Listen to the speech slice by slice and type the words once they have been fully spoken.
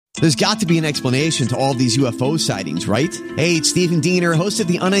There's got to be an explanation to all these UFO sightings, right? Hey, it's Stephen Diener, host of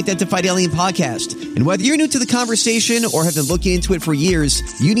the Unidentified Alien Podcast. And whether you're new to the conversation or have been looking into it for years,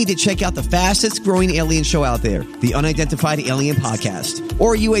 you need to check out the fastest growing alien show out there, the Unidentified Alien Podcast,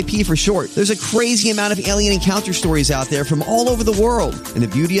 or UAP for short. There's a crazy amount of alien encounter stories out there from all over the world. And the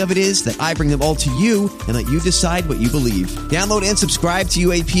beauty of it is that I bring them all to you and let you decide what you believe. Download and subscribe to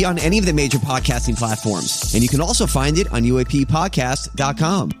UAP on any of the major podcasting platforms. And you can also find it on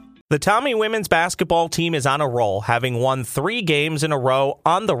UAPpodcast.com. The Tommy women's basketball team is on a roll, having won 3 games in a row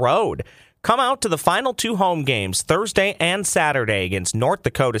on the road. Come out to the final 2 home games, Thursday and Saturday, against North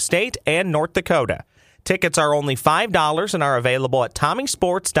Dakota State and North Dakota. Tickets are only $5 and are available at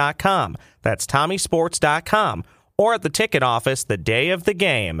TommySports.com. That's TommySports.com. Or at the ticket office the day of the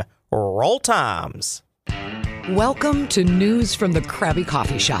game. Roll Toms. Welcome to News from the Krabby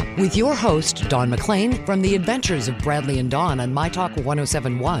Coffee Shop with your host, Dawn McLean, from the Adventures of Bradley and Dawn on My Talk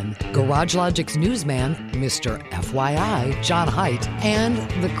 1071, Garage Logic's newsman, Mr. FYI, John Haidt, and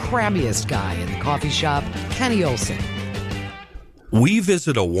the crabbiest guy in the coffee shop, Kenny Olson. We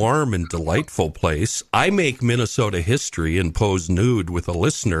visit a warm and delightful place. I make Minnesota history and pose nude with a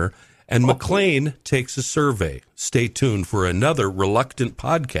listener, and McLean takes a survey. Stay tuned for another reluctant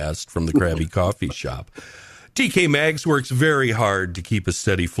podcast from the Krabby Coffee Shop. DK Mags works very hard to keep a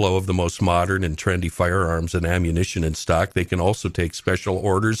steady flow of the most modern and trendy firearms and ammunition in stock. They can also take special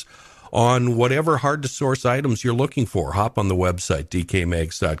orders on whatever hard-to-source items you're looking for. Hop on the website,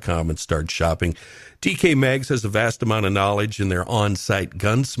 dkmags.com, and start shopping. DK Mags has a vast amount of knowledge in their on-site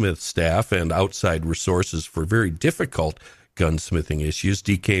gunsmith staff and outside resources for very difficult gunsmithing issues.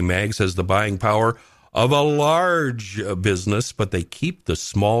 DK Mags has the buying power of a large business, but they keep the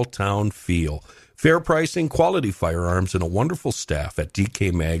small-town feel. Fair pricing, quality firearms, and a wonderful staff at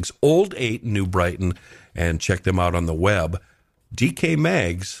DK Mags, Old 8 New Brighton, and check them out on the web,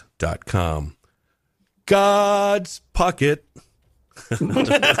 dkmags.com. God's Pocket. What?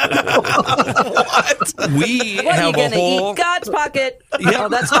 We What have are you a gonna whole eat? God's Pocket. Yeah. Oh,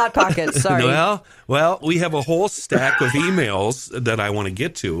 that's Hot Pocket. Sorry. Well, we have a whole stack of emails that I want to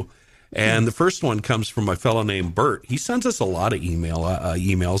get to. And the first one comes from a fellow named Bert. He sends us a lot of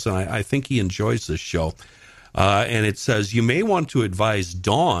emails, and I think he enjoys this show. And it says, you may want to advise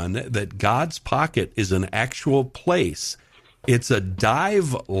Dawn that God's Pocket is an actual place. It's a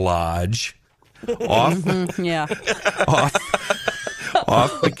dive lodge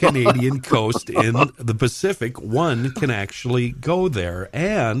off the Canadian coast in the Pacific. One can actually go there.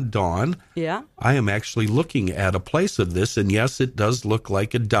 And, Dawn, I am actually looking at a place of this, and yes, it does look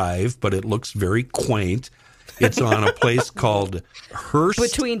like a dive, but it looks very quaint. It's on a place called Hearst.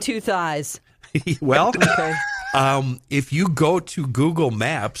 Between two thighs. Well, Okay. If you go to Google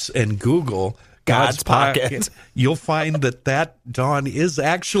Maps and Google God's Pocket, you'll find that, Dawn, is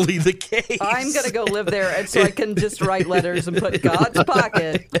actually the case. I'm going to go live there, and so I can just write letters and put God's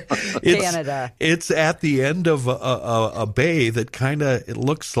Pocket, Canada. It's at the end of a bay that kind of, it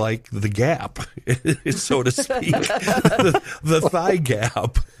looks like the gap, so to speak, the thigh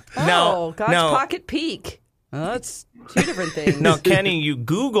gap. Oh, God's Pocket Peak. Oh, that's 2 different things. Now, Kenny, you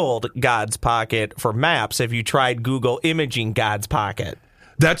Googled God's Pocket for maps. Have you tried Google imaging God's Pocket?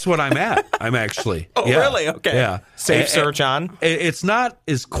 That's what I'm at. I'm actually. Oh, yeah. Really? Okay. Yeah. Safe search on? It's not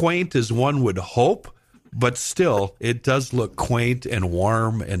as quaint as one would hope, but still, it does look quaint and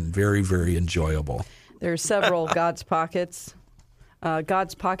warm and very, very enjoyable. There are several God's Pockets.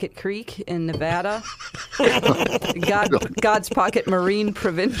 God's Pocket Creek in Nevada. God's Pocket Marine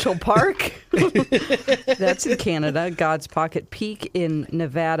Provincial Park. That's in Canada. God's Pocket Peak in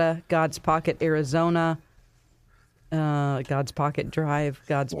Nevada. God's Pocket, Arizona. God's Pocket Drive,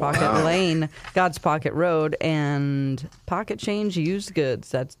 God's Pocket Lane, God's Pocket Road, and Pocket Change Used Goods.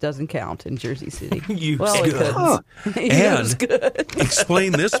 That doesn't count in Jersey City. Used goods. Huh. Used goods.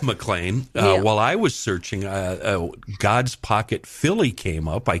 Explain this, McLean. While I was searching, God's Pocket Philly came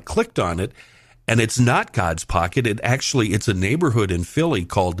up. I clicked on it, and it's not God's Pocket. It's a neighborhood in Philly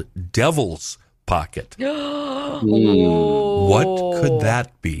called Devil's Pocket. What could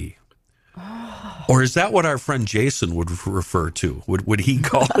that be? Or is that what our friend Jason would refer to? Would he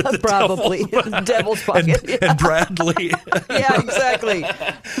call it the Probably. Devil's Pocket. And Bradley. Yeah, exactly.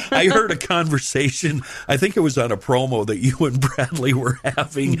 I heard a conversation, I think it was on a promo that you and Bradley were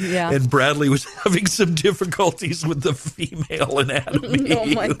having, and Bradley was having some difficulties with the female anatomy. Oh,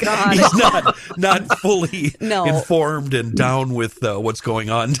 my God. He's not fully informed and down with what's going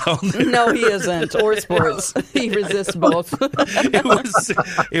on down there. No, he isn't. Or sports. He resists both.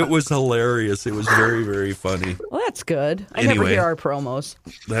 It was hilarious. It was very, very funny. Well, that's good. I never hear our promos.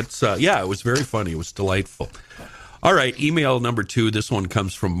 That's it was very funny. It was delightful. All right, email number 2. This one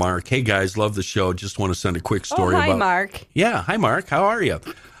comes from Mark. Hey, guys, love the show. Just want to send a quick story hi, about... Mark. Yeah, hi, Mark. How are you?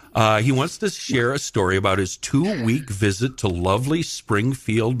 He wants to share a story about his 2-week visit to lovely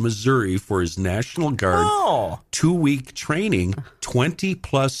Springfield, Missouri for his National Guard 2-week training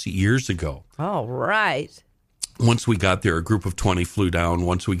 20-plus years ago. All right. Once we got there, a group of 20 flew down.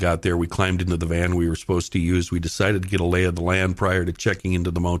 Once we got there, we climbed into the van we were supposed to use. We decided to get a lay of the land prior to checking into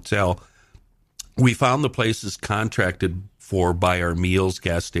the motel. We found the place is contracted for by our meals,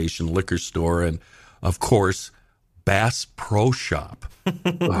 gas station, liquor store, and, of course, Bass Pro Shop.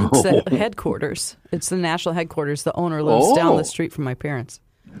 It's the headquarters. It's the national headquarters. The owner lives down the street from my parents.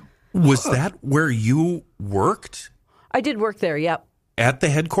 Was that where you worked? I did work there, yep. At the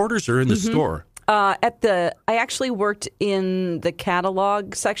headquarters or in the store? I actually worked in the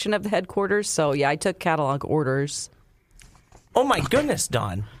catalog section of the headquarters. So, yeah, I took catalog orders. Oh, my goodness,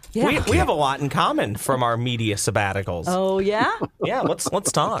 Dawn. Yeah. We have a lot in common from our media sabbaticals. Oh, yeah? Yeah,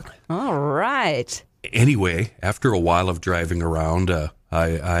 let's talk. All right. Anyway, after a while of driving around, a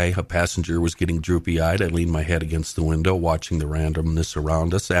passenger, was getting droopy-eyed. I leaned my head against the window, watching the randomness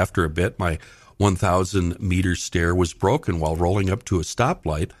around us. After a bit, my 1,000-meter stare was broken while rolling up to a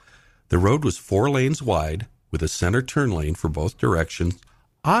stoplight. The road was 4 lanes wide, with a center turn lane for both directions.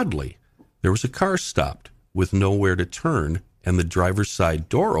 Oddly, there was a car stopped with nowhere to turn and the driver's side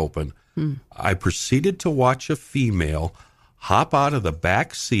door open. I proceeded to watch a female hop out of the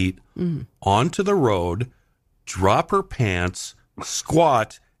back seat onto the road, drop her pants,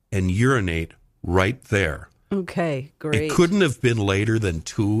 squat, and urinate right there. Okay, great. It couldn't have been later than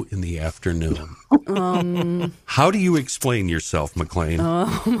 2 in the afternoon. How do you explain yourself, McLean?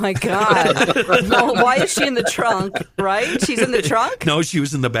 Oh, my God. No, why is she in the trunk, right? She's in the trunk? No, she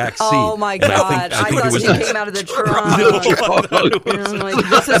was in the back seat. Oh, my And God. I thought she came out of the trunk. And I'm like,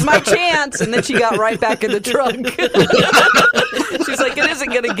 this is my chance. And then she got right back in the trunk. She's like, it isn't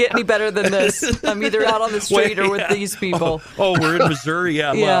going to get any better than this. I'm either out on the street or with these people. Oh, we're in Missouri.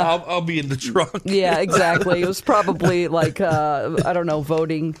 Yeah, Yeah. well, I'll be in the trunk. Yeah, exactly. It was probably like, I don't know,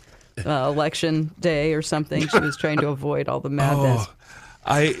 voting election day or something. She was trying to avoid all the madness.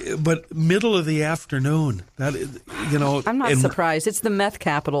 But middle of the afternoon, that is, I'm not surprised. It's the meth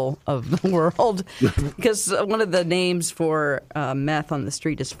capital of the world because one of the names for meth on the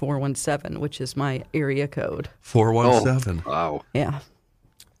street is 417, which is my area code. 417. Wow. Yeah.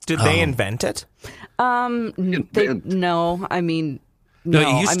 Did they invent it? No, I mean... No,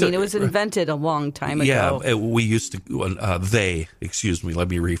 it was invented a long time ago. Yeah, we used to, let me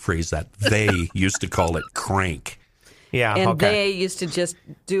rephrase that. They used to call it crank. Yeah, and okay. they used to just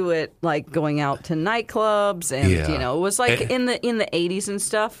do it like going out to nightclubs and, it was like in the 80s and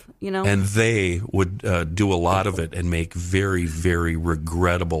stuff, And they would do a lot of it and make very, very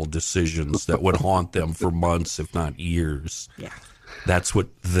regrettable decisions that would haunt them for months, if not years. Yeah. That's what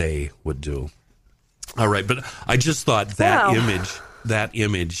they would do. All right, but I just thought that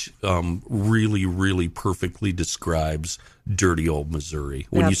image really, really perfectly describes dirty old Missouri.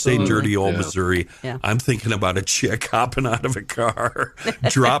 When Absolutely. you say dirty old Missouri, Yeah. I'm thinking about a chick hopping out of a car,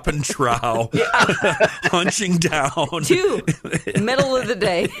 dropping trow, hunching down. 2, middle of the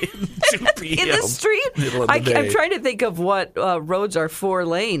day. 2 p.m. In the street? Middle of the day. I'm trying to think of what roads are 4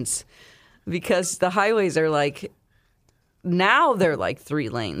 lanes because the highways are like, now they're like 3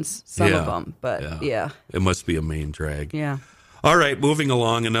 lanes, some of them. But yeah. It must be a main drag. Yeah. All right, moving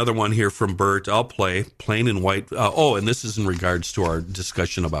along. Another one here from Bert. I'll play plain and white. And this is in regards to our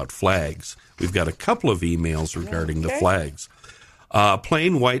discussion about flags. We've got a couple of emails regarding the flags.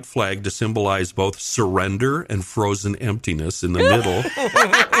 Plain white flag to symbolize both surrender and frozen emptiness in the middle.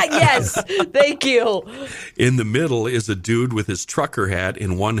 Yes, thank you. In the middle is a dude with his trucker hat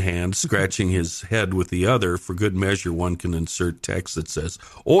in one hand, scratching his head with the other. For good measure, one can insert text that says,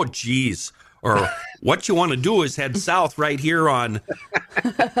 "Oh, geez," or "What you want to do is head south right here on."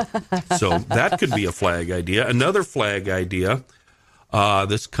 So that could be a flag idea. Another flag idea.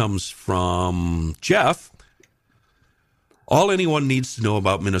 This comes from Jeff. All anyone needs to know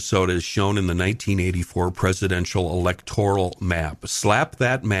about Minnesota is shown in the 1984 presidential electoral map. Slap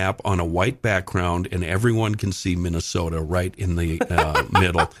that map on a white background, and everyone can see Minnesota right in the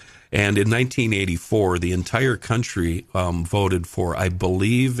middle. And in 1984, the entire country voted for, I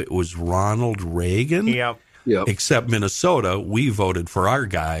believe it was Ronald Reagan. Yep. Except Minnesota, we voted for our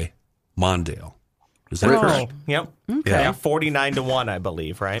guy, Mondale. Is that correct? Yep. Okay. Yeah, 49-1, I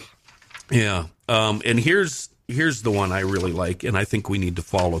believe, right? Yeah. And here's the one I really like, and I think we need to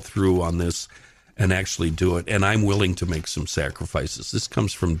follow through on this and actually do it. And I'm willing to make some sacrifices. This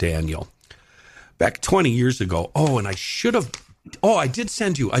comes from Daniel. Back 20 years ago, and I should have Oh, I did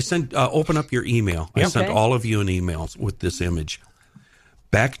send you. I sent. Open up your email. I sent Okay. all of you an email with this image.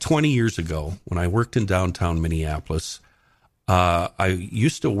 Back 20 years ago, when I worked in downtown Minneapolis, I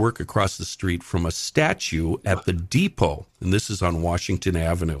used to work across the street from a statue at the depot, and this is on Washington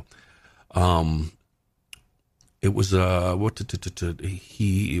Avenue. It was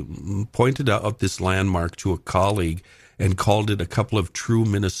he pointed out this landmark to a colleague and called it a couple of true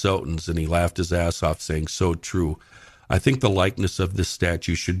Minnesotans, and he laughed his ass off, saying, "So true. I think the likeness of this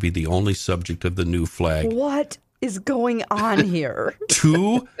statue should be the only subject of the new flag." What is going on here?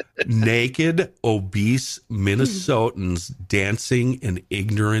 Two naked, obese Minnesotans dancing in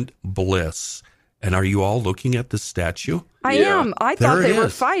ignorant bliss. And are you all looking at the statue? I am. I thought There it they were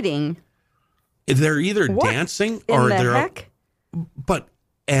is. fighting. They're either What dancing in or the they're heck?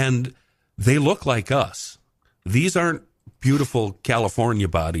 and they look like us. These aren't beautiful California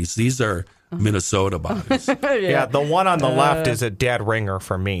bodies. These are Minnesota bodies. Yeah, the one on the left is a dead ringer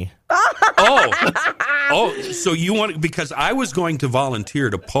for me. Oh, so you want, because I was going to volunteer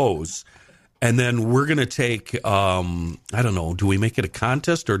to pose, and then we're going to take, I don't know, do we make it a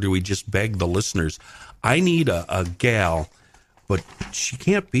contest or do we just beg the listeners? I need a gal, but she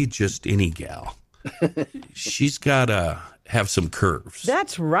can't be just any gal. She's got to have some curves.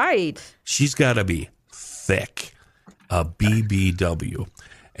 That's right. She's got to be thick, a BBW.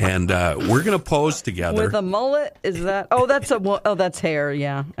 And we're going to pose together. With a mullet, is that? Oh, that's hair.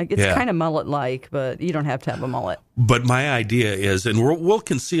 Yeah, it's Yeah. kind of mullet-like, but you don't have to have a mullet. But my idea is, and we'll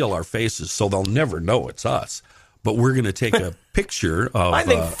conceal our faces so they'll never know it's us. But we're going to take a picture of I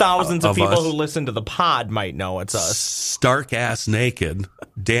think thousands of people us who listen to the pod might know it's us. stark ass naked,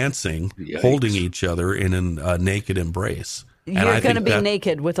 dancing, Yikes. holding each other in a naked embrace. And I You're going to think be that-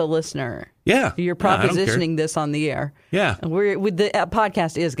 naked with a listener. Yeah, You're yeah, I don't care. propositioning this on the air. Yeah. And the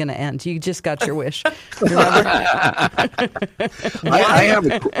podcast is going to end. You just got your wish. Remember? I have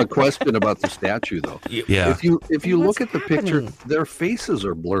a question about the statue, though. Yeah. If you What's look at the picture, happening? their faces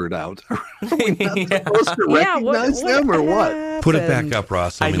are blurred out. Are we not supposed to Yeah, recognize them or what? Put it back happened? up,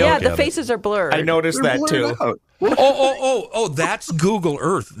 Ross. Let me Yeah, look the at faces are blurred. I noticed They're that blurred too. out. Oh, that's Google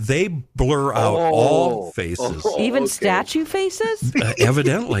Earth. They blur out all faces. Even Okay. statue faces?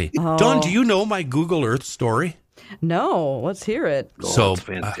 Evidently. Dawn, do you know my Google Earth story? No, let's hear it. Oh, So, it's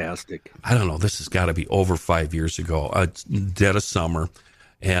fantastic. I don't know. This has got to be over 5 years ago. It's dead of summer.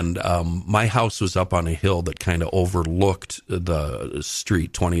 And my house was up on a hill that kind of overlooked the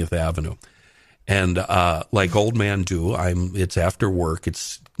street, 20th Avenue. And like old men do, it's after work.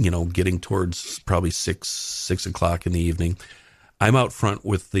 It's, getting towards probably 6 o'clock in the evening. I'm out front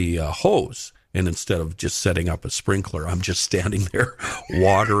with the hose. And instead of just setting up a sprinkler, I'm just standing there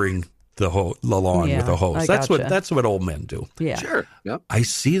watering the lawn Yeah, with a hose. I That's gotcha. what old men do. Yeah. Sure. Yep. I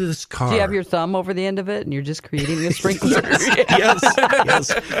see this car. Do you have your thumb over the end of it and you're just creating the sprinklers?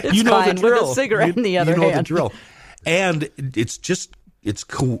 yes. It's You know fine the with a drill. cigarette in the other you know hand. the drill. And it's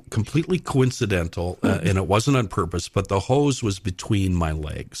completely coincidental, and it wasn't on purpose, but the hose was between my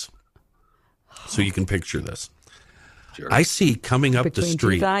legs. So you can picture this. Sure. I see coming up the Between two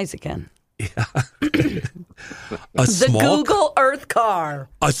street thighs again. a The small Google Earth car.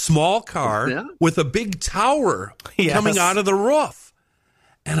 a small car Yeah. with a big tower Yes. coming out of the roof.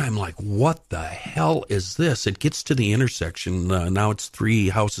 And I'm like, what the hell is this? It gets to the intersection. Now it's 3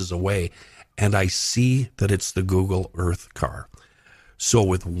 houses away. And I see that it's the Google Earth car. So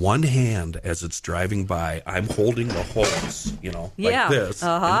with one hand, as it's driving by, I'm holding the hose, Yeah. like this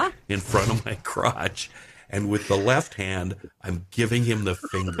Uh-huh. in front of my crotch. And with the left hand, I'm giving him the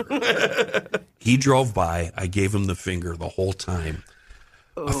finger. He drove by. I gave him the finger the whole time.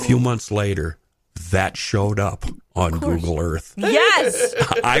 A few months later, that showed up on Google Earth. Yes.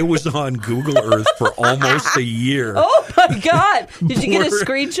 I was on Google Earth for almost a year. Oh my God. Did you get a We're-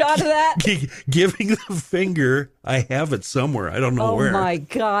 screenshot of that? Giving the finger, I have it somewhere. I don't know Oh where. my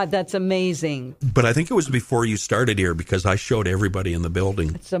God. That's amazing. But I think it was before you started here because I showed everybody in the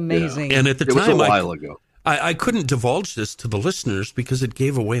building. It's amazing. And at the It was a time, while ago. I couldn't divulge this to the listeners because it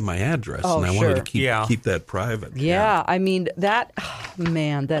gave away my address, Oh, and I wanted to sure. keep that private. Yeah, I mean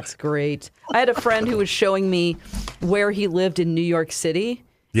man, that's great. I had a friend who was showing me where he lived in New York City,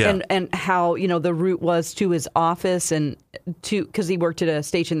 Yeah. and how the route was to his office and because he worked at a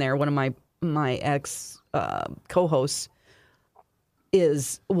station there. One of my ex co-hosts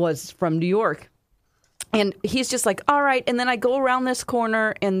was from New York. And he's just like, all right. And then I go around this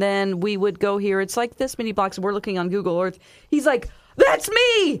corner and then we would go here. It's like this many blocks. We're looking on Google Earth. He's like, that's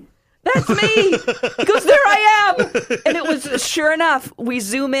me. That's me. He goes, there I am. And it was, sure enough, we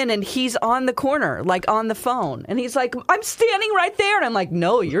zoom in and he's on the corner, like on the phone. And he's like, I'm standing right there. And I'm like,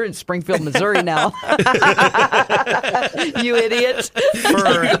 no, you're in Springfield, Missouri now. You idiot.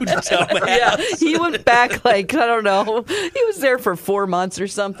 Yeah, he went back like, I don't know. He was there for 4 months or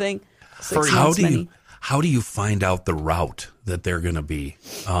something. How do you find out the route that they're going to be?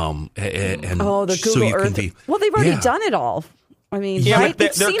 And the so Google you Earth. can be, Well, they've already done it all. I mean, Yeah, right? but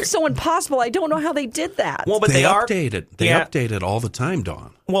It seems so impossible. I don't know how they did that. Well, but they are update it. They update it all the time,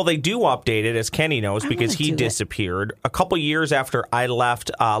 Dawn. Well, they do update it, as Kenny knows, because he disappeared a couple years after I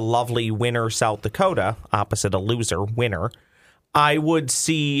left lovely Winner, South Dakota, opposite a loser, Winner. I would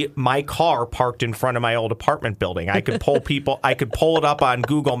see my car parked in front of my old apartment building. I could pull it up on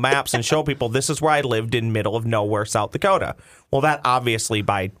Google Maps and show people this is where I lived in middle of nowhere, South Dakota. Well, that obviously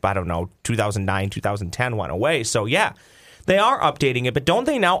by, I don't know, 2009, 2010 went away. So, yeah. They are updating it, but don't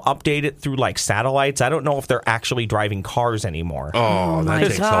they now update it through like satellites? I don't know if they're actually driving cars anymore. Oh, my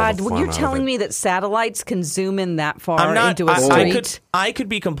takes all the God. fun When you're out of telling it. me that satellites can zoom in that far I'm not. into a street. I could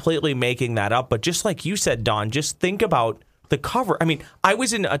be completely making that up, but just like you said, Dawn, just think about the cover. I mean, I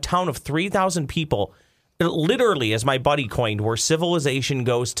was in a town of 3,000 people, literally, as my buddy coined, where civilization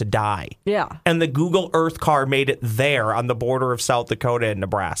goes to die. Yeah. And the Google Earth car made it there on the border of South Dakota and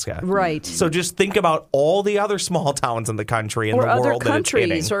Nebraska. Right. So just think about all the other small towns in the country and Or the other world that it's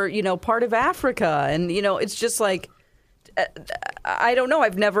countries, hitting. or, part of Africa. And, it's just like, I don't know.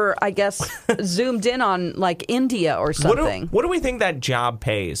 I've never, I guess, zoomed in on like India or something. What do we think that job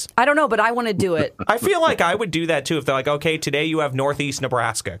pays? I don't know, but I want to do it. I feel like I would do that too if they're like, okay, today you have Northeast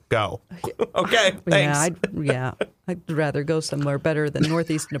Nebraska. Go. Okay, thanks. I'd rather go somewhere better than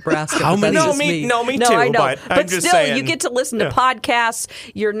Northeast Nebraska. How many- That's just me too, I know. but I'm just still, saying. you get to listen to podcasts.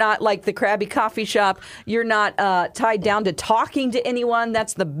 You're not like the Krabby Coffee Shop. You're not tied down to talking to anyone.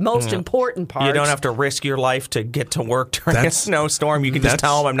 That's the most important part. You don't have to risk your life to get to work during a That's- snowstorm. You can just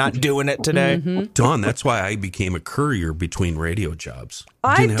tell them I'm not doing it today. Dawn, that's why I became a courier between radio jobs.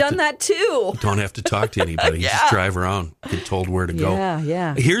 I've done that too. Don't have to talk to anybody. You just drive around, get told where to go.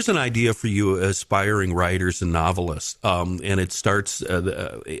 Yeah. Here's an idea for you aspiring writers and novelists. And it starts,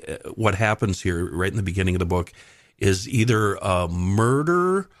 what happens here right in the beginning of the book is either a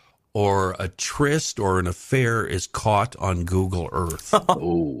murder or a tryst or an affair is caught on Google Earth.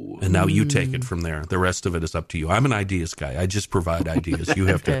 Oh. And now you take it from there. The rest of it is up to you. I'm an ideas guy. I just provide ideas. You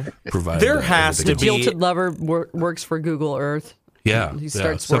have to provide. There has everything to else. be- Jilted Lover works for Google Earth. Yeah. He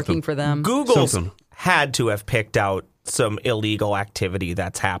starts something. working for them. Google's Something. had to have picked out some illegal activity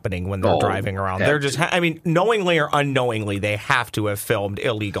that's happening when they're Oh, driving around. had They're just, knowingly or unknowingly, they have to have filmed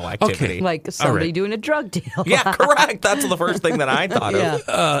illegal activity. Like somebody right. doing a drug deal. Yeah, correct. That's the first thing that I thought of.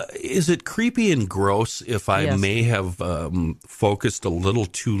 Yeah. Is it creepy and gross if I Yes. may have focused a little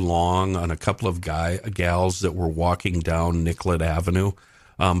too long on a couple of gals that were walking down Nicollet Avenue?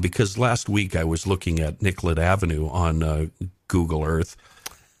 Because last week I was looking at Nicollet Avenue on Google Earth.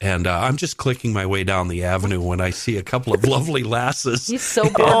 And I'm just clicking my way down the avenue when I see a couple of lovely lasses. He's so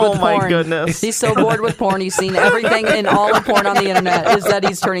bored Oh, with my porn. goodness. He's so bored with porn. He's seen everything in all the porn on the internet is that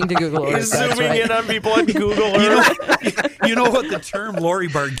he's turning to Google Earth. He's That's zooming right. in on people on Google Earth. You know what the term Lori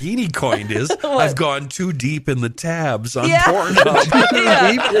Barghini coined is? I've gone too deep in the tabs on Yeah. Pornhub.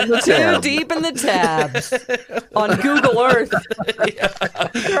 Yeah. Deep in the Too tab. deep in the tabs on Google Earth.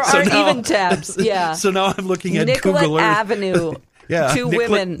 There So aren't now- even tabs. Yeah. So now I'm looking at Nicollet Google Earth. Avenue. Yeah, Two Nicollet-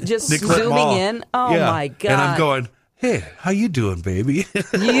 women just Nicollet zooming Mall. in. Oh Yeah. my God. And I'm going, hey, how you doing, baby?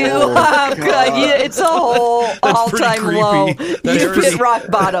 You have it's a whole pretty all-time creepy. low. That's You've pretty- hit rock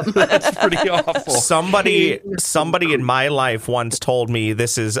bottom. That's pretty awful. Somebody in my life once told me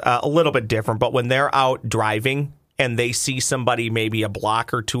this is a little bit different, but when they're out driving and they see somebody maybe a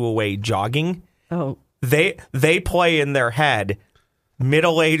block or two away jogging, Oh. they play in their head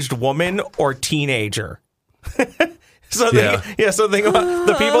middle-aged woman or teenager. So think about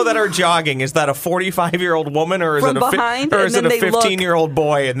the people that are jogging. Is that a 45-year-old woman or is From it a behind, or is and it a then they look. 15-year-old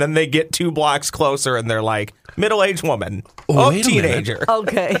boy? And then they get 2 blocks closer and they're like middle-aged woman, Oh, oh, wait a minute. teenager.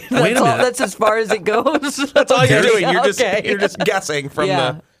 Okay. Wait That's a all. minute. That's as far as it goes. That's all you're Okay. doing. You're Okay. just guessing from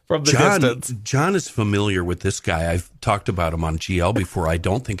Yeah. the distance. John is familiar with this guy. I've talked about him on GL before. I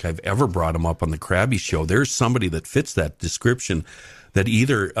don't think I've ever brought him up on the Krabby Show. There's somebody that fits that description. That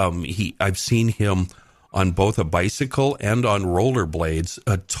either I've seen him on both a bicycle and on rollerblades.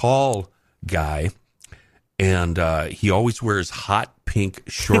 A tall guy, and he always wears hot pink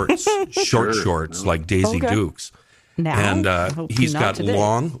shorts, shorts like Daisy Okay. Dukes. Now? And I hope he's not got today.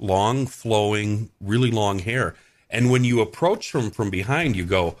 long, flowing, really long hair. And when you approach him from behind, you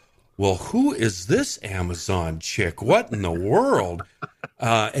go, well, who is this Amazon chick? What in the world?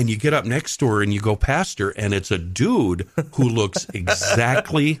 And you get up next to her and you go past her, and it's a dude who looks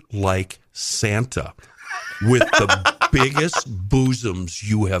exactly like Santa with the biggest bosoms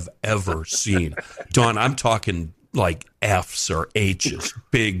you have ever seen. Dawn, I'm talking like F's or H's,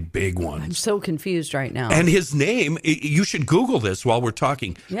 big ones. I'm so confused right now. And his name, you should Google this while we're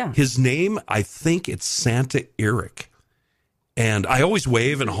talking. Yeah. His name, I think it's Santa Eric. And I always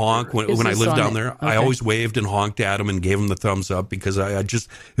wave and honk when I lived down there. Okay. I always waved and honked at him and gave him the thumbs up because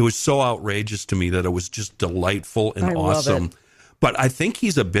it was so outrageous to me that it was just delightful and awesome. Love it. But I think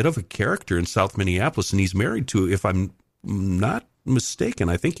he's a bit of a character in South Minneapolis, and he's married to, if I'm not mistaken,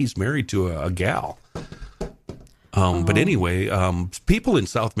 I think he's married to a gal. But anyway, people in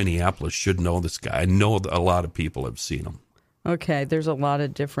South Minneapolis should know this guy. I know a lot of people have seen him. Okay, there's a lot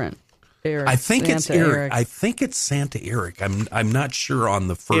of different Eric. I think Santa it's Eric. Eric. I think it's Santa Eric. I'm not sure on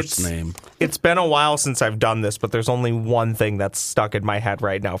the first name. It's been a while since I've done this, but there's only one thing that's stuck in my head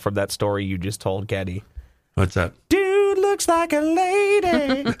right now from that story you just told, Getty. What's that? Dude looks like a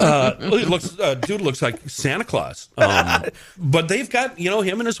lady. Dude looks like Santa Claus. But they've got,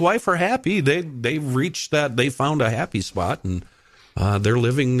 him and his wife are happy. They've reached that. They found a happy spot, and they're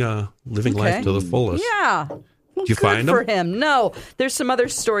living life to the fullest. Yeah. Did you find for him? him? No. There's some other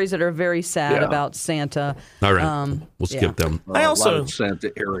stories that are very sad about Santa. All right. We'll skip them. I also a lot of Santa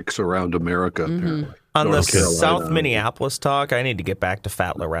Erics around America. Apparently. On the North Carolina. South Minneapolis talk, I need to get back to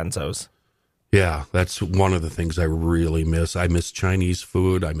Fat Lorenzo's. Yeah, that's one of the things I really miss. I miss Chinese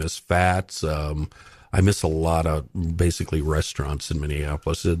food. I miss Fats. I miss a lot of basically restaurants in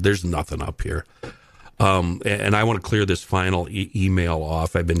Minneapolis. There's nothing up here. And I want to clear this final email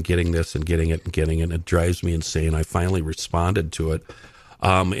off. I've been getting this and getting it. And it drives me insane. I finally responded to it.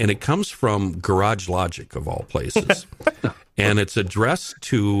 And it comes from Garage Logic, of all places. And it's addressed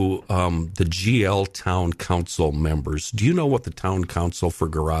to the GL Town Council members. Do you know what the Town Council for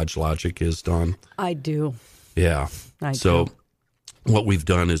Garage Logic is, Dawn? I do. Yeah. I do. What we've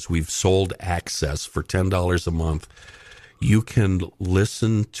done is we've sold access for $10 a month. You can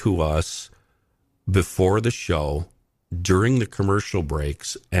listen to us before the show, during the commercial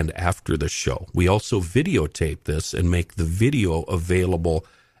breaks, and after the show. We also videotape this and make the video available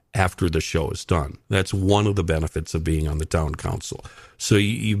after the show is done. That's one of the benefits of being on the town council. So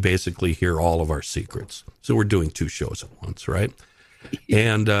you basically hear all of our secrets. So we're doing 2 shows at once, right?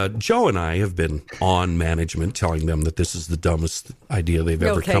 And Joe and I have been on management telling them that this is the dumbest idea they've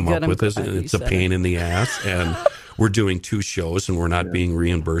ever come up with. It's a pain in the ass. And we're doing 2 shows and we're not being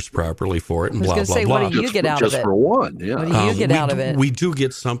reimbursed properly for it and blah, blah, blah. What do you get out of it? Just for one, yeah. What do you get out of it? We do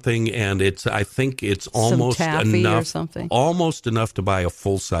get something, and I think it's almost enough. Or something? Almost enough to buy a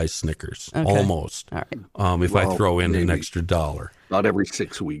full-size Snickers. Okay. Almost. All right. If I throw in an extra $1. Not every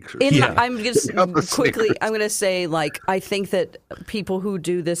 6 weeks. I'm just quickly. I'm going to say, I think that people who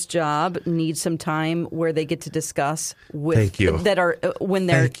do this job need some time where they get to discuss with that are when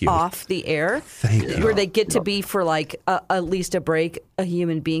they're off the air. Where they get to be for at least a break, a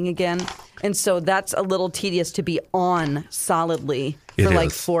human being again. And so that's a little tedious to be on solidly for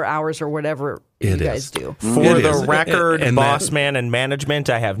 4 hours or whatever you guys do. For the record, boss man and management,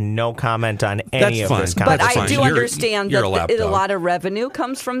 I have no comment on any of this conversation. But I do understand that a lot of revenue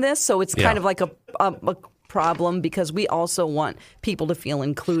comes from this, so it's kind of like a problem because we also want people to feel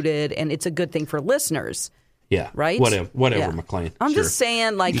included, and it's a good thing for listeners. Yeah. Right? Whatever, McLean. I'm just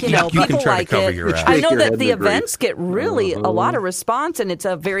saying, you people like it. I know that the events get really Uh-huh. a lot of response, and it's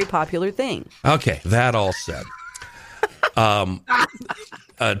a very popular thing. Okay, that all said.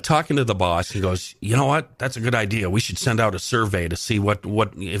 Talking to the boss, he goes, you know what? That's a good idea. We should send out a survey to see what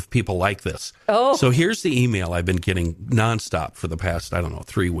if people like this. Oh. So here's the email I've been getting nonstop for the past,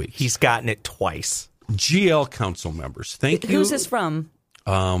 3 weeks. He's gotten it twice. GL council members, thank you. Who's this from?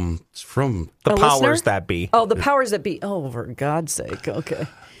 It's from the powers listener? that be. Oh, the powers that be. Oh, for God's sake. Okay.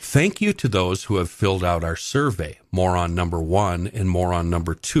 Thank you to those who have filled out our survey. More on number 1 and more on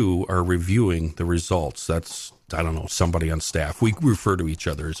number 2 are reviewing the results. That's, somebody on staff. We refer to each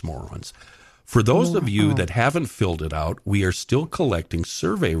other as morons. For those of you that haven't filled it out, we are still collecting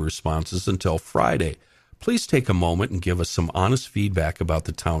survey responses until Friday. Please take a moment and give us some honest feedback about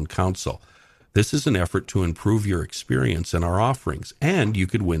the town council. This is an effort to improve your experience and our offerings, and you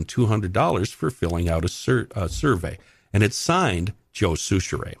could win $200 for filling out a survey. And it's signed Joe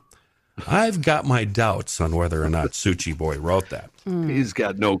Souchere. I've got my doubts on whether or not Suchi Boy wrote that. He's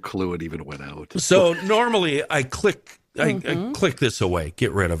got no clue it even went out. So normally I click this away,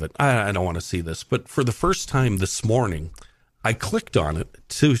 get rid of it. I don't want to see this. But for the first time this morning, I clicked on it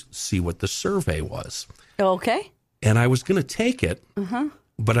to see what the survey was. Okay. And I was going to take it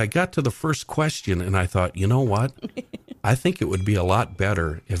But I got to the first question and I thought, you know what? I think it would be a lot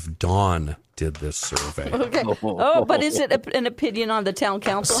better if Dawn did this survey. Okay. Oh, but is it an opinion on the town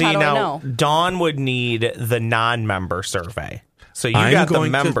council? See, How do I now, know? Dawn would need the non-member survey. So you got the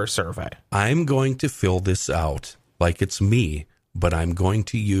member survey. I'm going to fill this out like it's me, but I'm going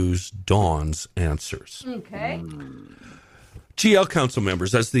to use Dawn's answers. Okay. GL Council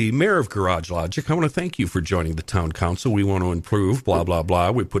members, as the mayor of Garage Logic, I want to thank you for joining the town council. We want to improve, blah, blah,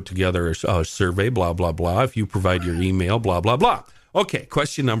 blah. We put together a survey, blah, blah, blah. If you provide your email, blah, blah, blah. Okay,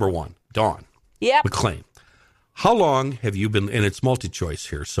 question number 1. Dawn Yep. McLean. How long have you been, and it's multi-choice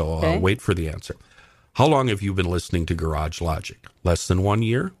here, so Okay. wait for the answer. How long have you been listening to Garage Logic? Less than 1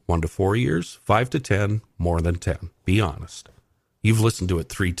 year, 1 to 4 years, 5 to 10, more than 10? Be honest. You've listened to it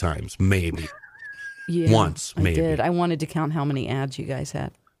 3 times, maybe. Yeah, Once, maybe. I did. I wanted to count how many ads you guys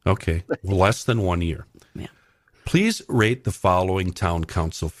had. Okay, less than 1 year. Yeah. Please rate the following town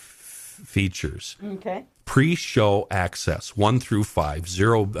council features. Okay. Pre-show access, 1 through 5,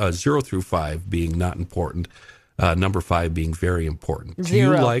 0 through 5 being not important, number 5 being very important. 0.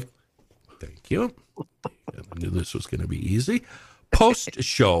 Do you like, thank you. I knew this was going to be easy.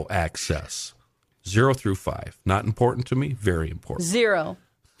 Post-show access, 0 through 5. Not important to me, very important. 0.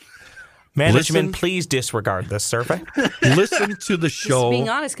 Management, Listen- please disregard this survey. Listen to the show. Just being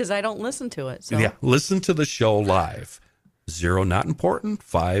honest, because I don't listen to it. So. Yeah, listen to the show live. 0, not important.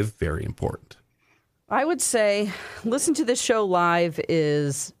 5, very important. I would say listen to the show live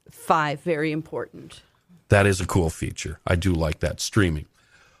is 5, very important. That is a cool feature. I do like that. Streaming.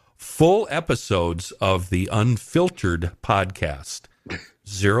 Full episodes of the Unfiltered podcast.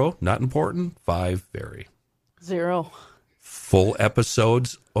 0, not important. 5, very. 0. Full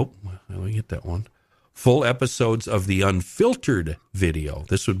episodes. Oh, let me get that one. Full episodes of the Unfiltered video.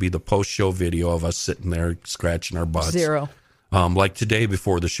 This would be the post-show video of us sitting there scratching our butts. 0. Like today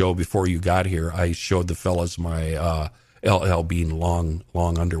before the show, before you got here, I showed the fellas my LL Bean long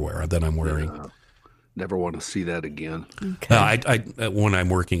underwear that I'm wearing. Never want to see that again. Okay. I when I'm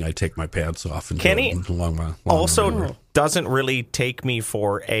working, I take my pants off and Kenny do long Also underwear. doesn't really take me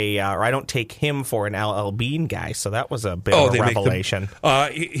for or I don't take him for an LL Bean guy, so that was a bit Oh, of a they make them- revelation.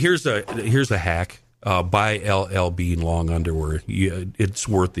 Here's a hack. Buy LL Bean long underwear. It's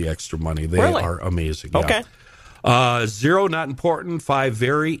worth the extra money. They Really? are amazing. Yeah. Okay. 0, not important. 5,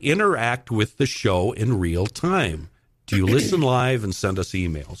 very. Interact with the show in real time. Do you listen live and send us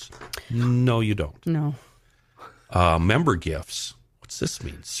emails? No, you don't. No. Member gifts. What's this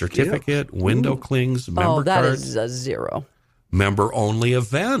mean? Certificate, window clings, member That cards. is a 0. Member only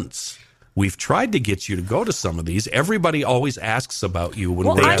events. We've tried to get you to go to some of these. Everybody always asks about you when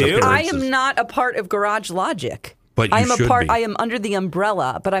Well, we have do. I appearances. am not a part of Garage Logic. But you I am should a part. be. I am under the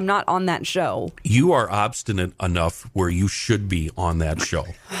umbrella, but I'm not on that show. You are obstinate enough where you should be on that show.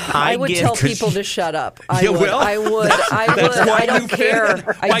 I would tell because people to shut up. I Yeah, would. well, I would. that's why I don't you care. fit.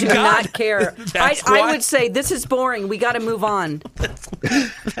 I My do God. not care. That's I why. would say this is boring. We got to move on.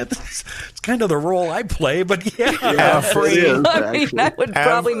 It's kind of the role I play, but yeah. Every, It is, I mean, actually. that would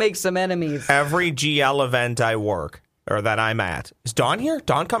probably make some enemies. every GL event I work or that I'm at. Is Dawn here?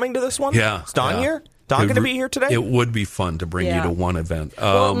 Dawn coming to this one? Yeah. Is Dawn yeah. here? Dawn going to be here today? It would be fun to bring you Yeah. to one event.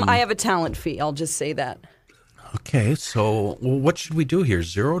 Well, I have a talent fee. I'll just say that. Okay, so what should we do here?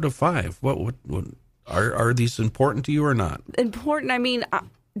 0 to 5. What are these important to you or not? Important. I mean,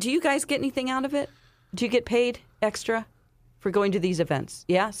 do you guys get anything out of it? Do you get paid extra for going to these events?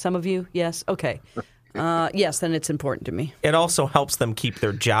 Yeah, some of you. Yes. Okay. Yes, then it's important to me. It also helps them keep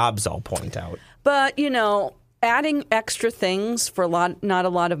their jobs, I'll point out. But adding extra things for not a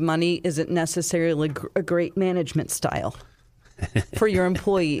lot of money isn't necessarily a great management style for your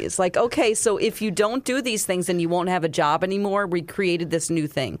employees. Like, okay, so if you don't do these things, then you won't have a job anymore. We created this new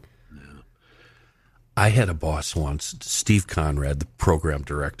thing. I had a boss once, Steve Conrad, the program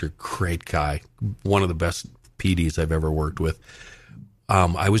director, great guy, one of the best PDs I've ever worked with.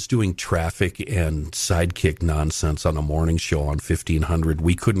 I was doing traffic and sidekick nonsense on a morning show on 1500.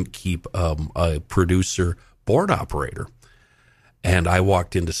 We couldn't keep a producer board operator. And I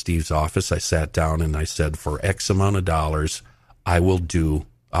walked into Steve's office. I sat down and I said, for X amount of dollars, I will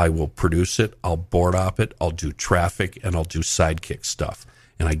produce it. I'll board op it. I'll do traffic and I'll do sidekick stuff.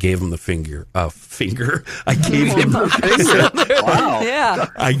 And I gave him the finger. I gave him. Wow. Yeah.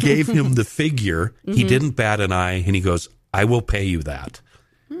 I gave him the figure. He didn't bat an eye, and he goes, "I will pay you that."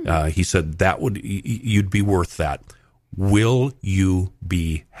 He said you'd be worth that. Will you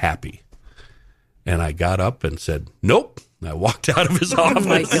be happy? And I got up and said, "Nope." I walked out of his office. Oh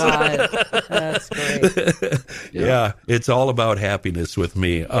my God. That's great. Yeah, it's all about happiness with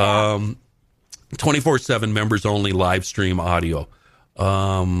me. 24/7 members only live stream audio.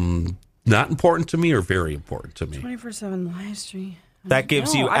 Not important to me or very important to me? 24/7 live stream. That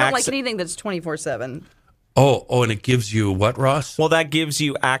gives you I don't like access. anything that's 24/7. Oh, and it gives you what, Ross? Well, that gives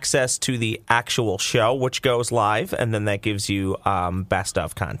you access to the actual show, which goes live, and then that gives you best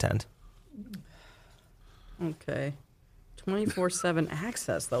of content. Okay. 24/7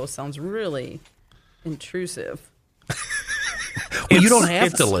 access, though, sounds really intrusive. Well, you don't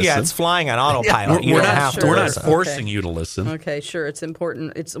have to listen. Yeah, it's flying on autopilot. You We're don't not, have to we're not listen. forcing you to listen. Okay, sure. It's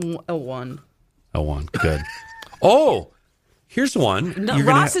important. It's a 1. Oh, one. Good. Oh, here's one. No, You're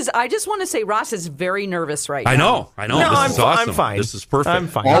gonna Ross is. I just want to say Ross is very nervous right now. I know. No, This is awesome. I'm fine. This is perfect. I'm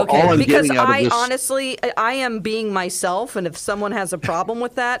fine. All Okay, I'm because getting out of I this- honestly, I am being myself, and if someone has a problem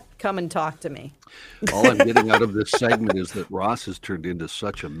with that, come and talk to me. All I'm getting out of this segment is that Ross has turned into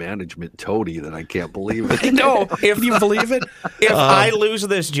such a management toady that I can't believe it. No, if Can you believe it? if I lose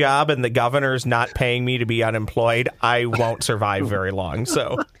this job and the governor's not paying me to be unemployed, I won't survive very long.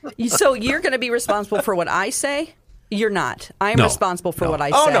 So So you're going to be responsible for what I say? You're not. I am No. responsible for No. what I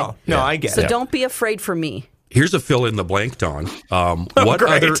oh say. no, I get So it. don't be afraid for me. Here's a fill in the blank, Dawn.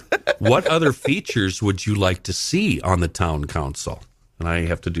 What other features would you like to see on the town council? And I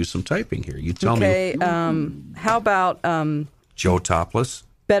have to do some typing here. You tell me. Okay. How about Joe Topless.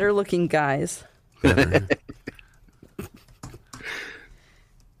 better looking guys?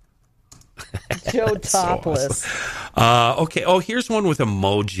 Joe Topless. Okay. Oh, here's one with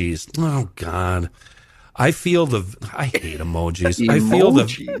emojis. Oh God, I hate emojis. I feel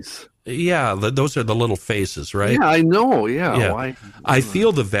Emojis. those are the little faces, right? Yeah, I know. Yeah. Yeah. Why? I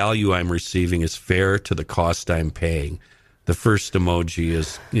feel the value I'm receiving is fair to the cost I'm paying. The first emoji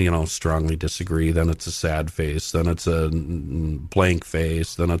is, strongly disagree. Then it's a sad face. Then it's a blank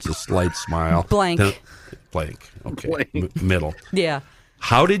face. Then it's a slight smile. Blank. Blank. Okay. Blank. Middle. Yeah.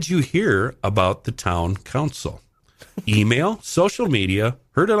 How did you hear about the town council? Email, social media,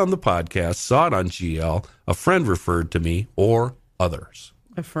 heard it on the podcast, saw it on GL, a friend referred to me, or others.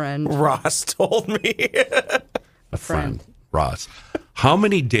 A friend. Ross told me. A friend. Ross. How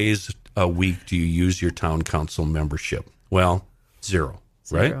many days a week do you use your town council membership? Well, 0,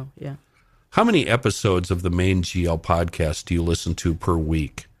 right? 0, yeah. How many episodes of the main GL podcast do you listen to per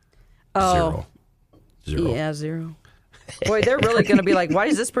week? Oh. 0. Yeah, 0. Boy, they're really going to be like, why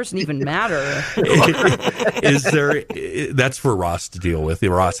does this person even matter? Is there? That's for Ross to deal with.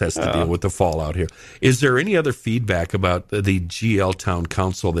 Ross has to deal with the fallout here. Is there any other feedback about the GL Town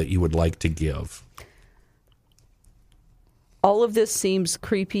Council that you would like to give? All of this seems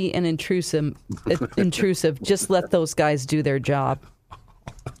creepy and intrusive. Just let those guys do their job.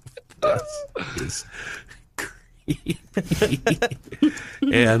 Is creepy.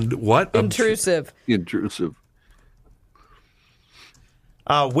 And what? Intrusive. Intrusive.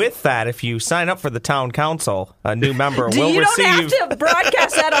 With that, if you sign up for the town council, a new member will You receive. don't have to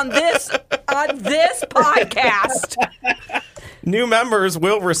broadcast that on this podcast. New members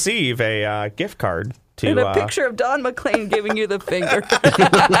will receive a gift card to. And a picture of Don McLean giving you the finger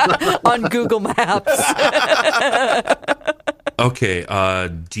on Google Maps. Okay,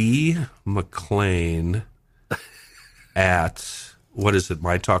 D. McLean at, what is it,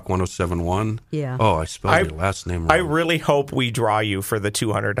 My Talk 1071? Yeah. Oh, I spelled your last name wrong. I really hope we draw you for the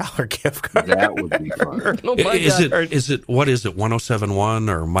 $200 gift card. That would be fun. Oh my Is God. it, what is it, 1071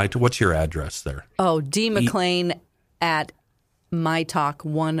 or what's your address there? Oh, D. McLean at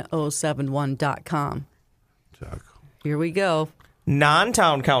mytalk1071.com. Here we go.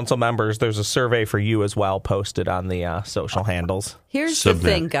 Non-town council members, there's a survey for you as well posted on the social handles. Here's Submit. the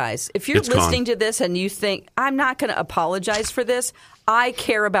thing, guys. If you're It's listening gone. to this and you think, I'm not going to apologize for this, I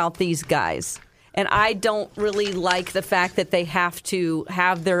care about these guys. And I don't really like the fact that they have to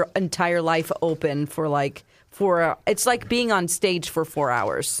have their entire life open for it's like being on stage for 4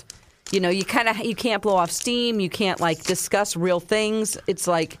 hours. You can't blow off steam. You can't discuss real things. It's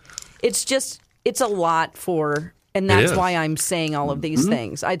a lot for, and that's is. why I'm saying all of these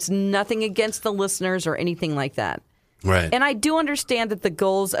things. It's nothing against the listeners or anything like that. Right. And I do understand that the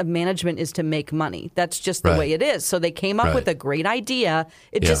goals of management is to make money. That's just the Right. way it is. So they came up Right. with a great idea.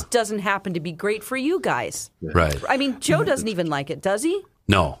 It Yeah. just doesn't happen to be great for you guys. Right. I mean, Joe doesn't even like it, does he?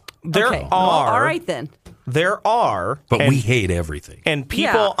 No, There Okay. are, Well, all right then. there are, but and, we hate everything. and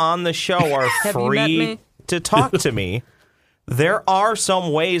people Yeah. on the show are Have you met free me? to talk to me. There are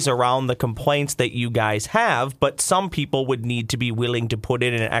some ways around the complaints that you guys have, but some people would need to be willing to put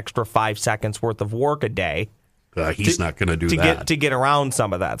in an extra 5 seconds worth of work a day He's not going to do to that. get around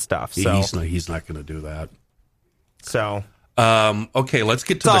some of that stuff. So, He's not going to do that. so Okay, let's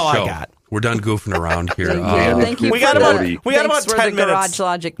get to That's the all show. I got. We're done goofing around here. Thank you we for got about- the, we got thanks about for 10 the minutes. Garage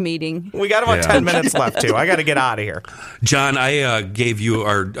Logic meeting. We got about 10 minutes left, too. I got to get out of here. John, I gave you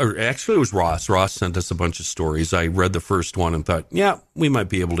or actually it was Ross. Ross sent us a bunch of stories. I read the first one and thought, yeah, we might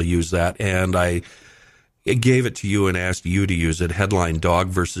be able to use that. And I gave it to you and asked you to use it. Headline, Dog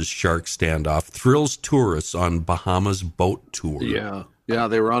versus Shark Standoff. Thrills tourists on Bahamas boat tour. Yeah. Yeah,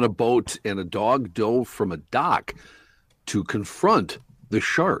 they were on a boat and a dog dove from a dock to confront the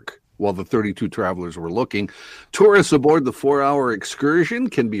shark while the 32 travelers were looking. Tourists aboard the 4-hour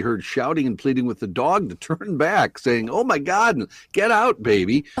excursion can be heard shouting and pleading with the dog to turn back, saying, "Oh my God, get out,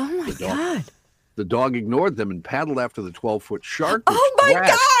 baby." Oh my God. The dog ignored them and paddled after the 12-foot shark. which Oh my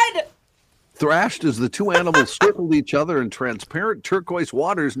God. thrashed as the two animals circled each other in transparent turquoise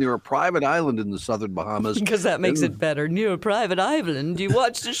waters near a private island in the southern Bahamas. Because that makes it better. Near a private island, you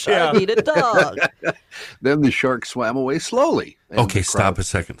watch the shark eat a dog. Then the shark swam away slowly. and Okay, the stop crowd- a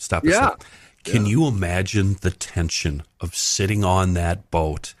second. Stop a Yeah. second. Can you imagine the tension of sitting on that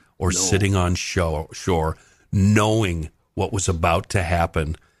boat or sitting on shore, knowing what was about to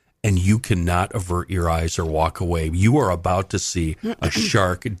happen, and you cannot avert your eyes or walk away? You are about to see a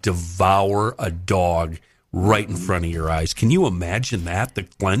shark devour a dog right in front of your eyes. Can you imagine that? The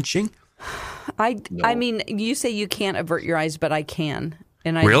clenching? I mean, you say you can't avert your eyes, but I can.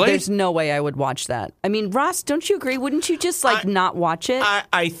 And Really? There's no way I would watch that. I mean, Ross, don't you agree? Wouldn't you just not watch it?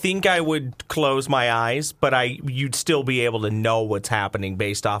 I think I would close my eyes, but you'd still be able to know what's happening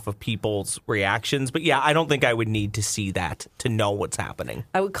based off of people's reactions. But yeah, I don't think I would need to see that to know what's happening.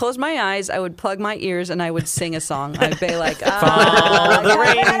 I would close my eyes, I would plug my ears, and I would sing a song. I'd be like, All the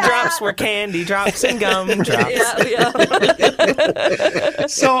raindrops were candy drops and gumdrops. yeah.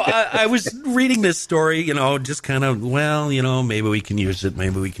 So I was reading this story, just kind of, maybe we can use it.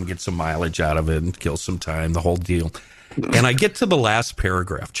 Maybe we can get some mileage out of it and kill some time, the whole deal. And I get to the last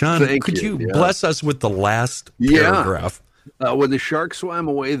paragraph. John, Thank could you you. Yeah. bless us with the last Yeah. paragraph? When the shark swam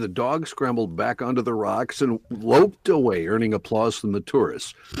away, the dog scrambled back onto the rocks and loped away, earning applause from the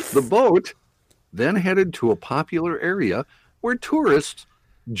tourists. The boat then headed to a popular area where tourists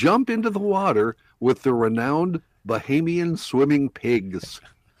jump into the water with the renowned Bahamian swimming pigs.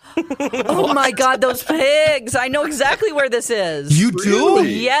 Oh my God, those pigs! I know exactly where this is. You do?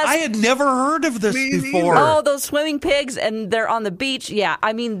 Really? Yes. I had never heard of this Me before. Oh, those swimming pigs, and they're on the beach. Yeah,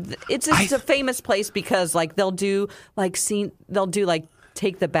 I mean, it's a famous place because they'll do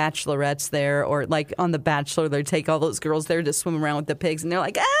take the bachelorettes there, or like on The Bachelor, they take all those girls there to swim around with the pigs, and they're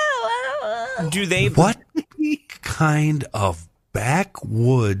like, oh. Do they? What kind of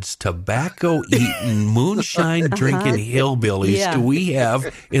backwoods, tobacco-eating, moonshine-drinking hillbillies Yeah. do we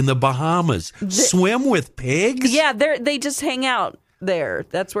have in the Bahamas? Swim with pigs? Yeah, they just hang out there.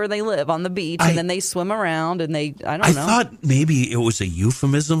 That's where they live, on the beach, and then they swim around, and I don't know. thought maybe it was a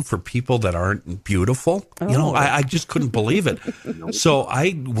euphemism for people that aren't beautiful. I just couldn't believe it. So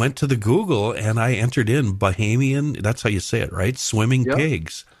I went to the Google and I entered in Bahamian, that's how you say it, right? Swimming Yep.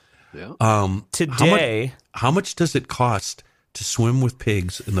 pigs. Yeah. Today, How much does it cost to swim with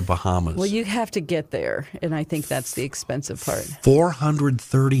pigs in the Bahamas? Well, you have to get there, and I think that's the expensive part.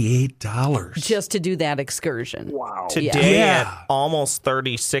 $438. Just to do that excursion. Wow. today Yeah. at almost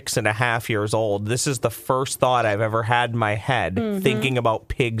 36 and a half years old, this is the first thought I've ever had in my head thinking about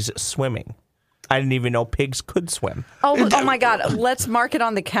pigs swimming. I didn't even know pigs could swim. Oh my God! Let's mark it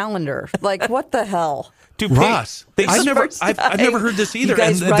on the calendar. Like, what the hell? Do Ross, I've never first I've never heard this either. You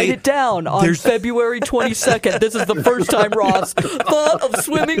guys And write they- it down on there's- February 22nd. This is the first time Ross thought of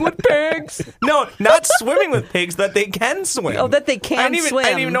swimming with pigs. No, not swimming with pigs, that they can swim. Oh, that they can I didn't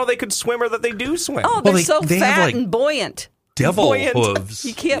swim. even know they could swim or that they do swim. Oh, they're Well, so they have, fat like, and buoyant. devil Buoyant. hooves.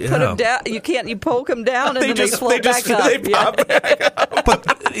 You can't put them down. You poke them down, and They then just- they float they just- back up. they pop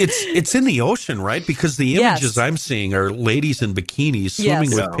But it's in the ocean, right? Because the Yes. images I'm seeing are ladies in bikinis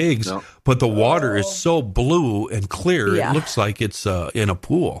swimming Yes. with No, pigs, no. but the water is so blue and clear, Yeah. it looks like it's in a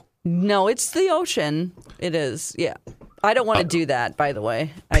pool. No, it's the ocean. It is. Yeah. I don't want to do that, by the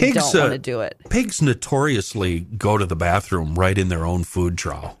way. I Pigs, don't want to do it. Pigs notoriously go to the bathroom right in their own food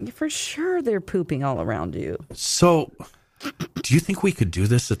trough. For sure, they're pooping all around you. So, do you think we could do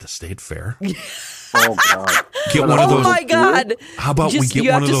this at the state fair? Oh, God. Get one of Oh those. my God! How about we get you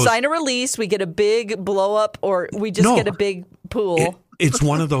one have of to those? sign a release. We get a big blow up, or we just No. get a big pool. It's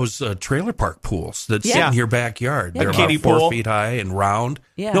one of those trailer park pools that sit Yeah. in your backyard. They're Kiddie about 4 pool. feet high and round.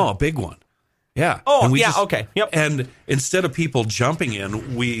 Yeah. No, a big one. Yeah. Oh, And we yeah, okay. Yep. And instead of people jumping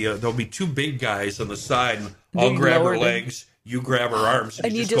in, there'll be two big guys on the side. And I'll You grab lower her them. legs. You grab her arms,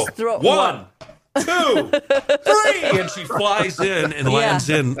 And you just just go throw- 1, 2, 3, and she flies in and lands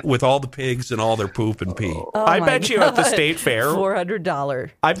in with all the pigs and all their poop and pee. Oh I my bet you at the God. state fair, $400.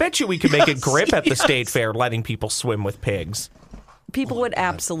 I bet you we could make a grip at the state fair letting people swim with pigs. People would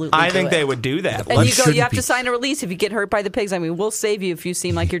absolutely I do think it. they would do that. And Well, you go, shouldn't you have be- to sign a release if you get hurt by the pigs. I mean, we'll save you if you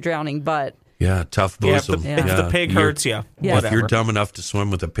seem like you're drowning, but Yeah, tough Yeah, if bosom. the pig You're- hurts you, Yeah. If you're whatever. dumb enough to swim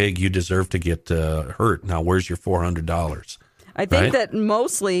with a pig, you deserve to get hurt. Now, where's your $400? I think Right? that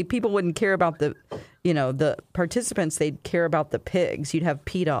mostly people wouldn't care about the participants. They'd care about the pigs. You'd have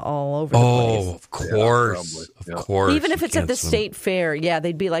PETA all over the place. Oh, of course. probably. Of Yeah. course. Even if You it's at can't the swim. state fair,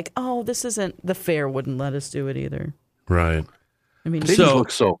 they'd be like, "Oh, this isn't the fair. Wouldn't let us do it either." Right. I mean, Pigs So-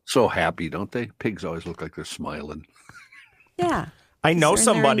 look so happy, don't they? Pigs always look like they're smiling. yeah. I know They're in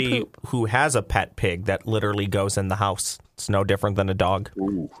there in somebody poop. who has a pet pig that literally goes in the house. It's no different than a dog.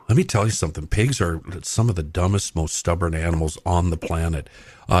 Let me tell you something. Pigs are some of the dumbest, most stubborn animals on the planet.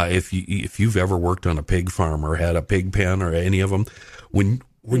 If you've ever worked on a pig farm or had a pig pen or any of them, when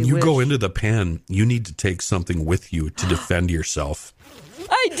you go wish. into the pen, you need to take something with you to defend yourself.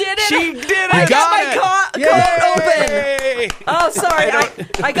 I did it. She did it. I You got my coat open. Yay! Oh, sorry.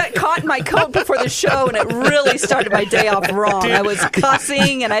 I got caught in my coat before the show, and it really started my day off wrong. I was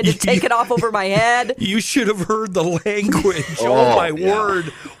cussing, and I had to take it off over my head. You should have heard the language. Oh, my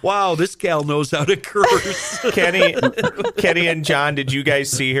word. Wow, this gal knows how to curse. Kenny and John, did you guys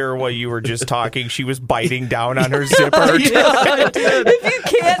see her while you were just talking? She was biting down on her zipper. If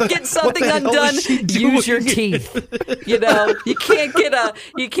you can't get something What the hell undone, is she use your doing? teeth.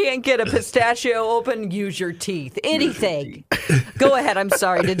 You can't get a pistachio open. Use your teeth. Anything. Go ahead. I'm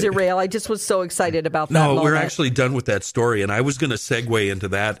sorry to derail. I just was so excited about that. No, we're moment. actually done with that story, and I was going to segue into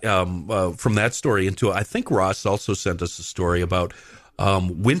that from that story into. I think Ross also sent us a story about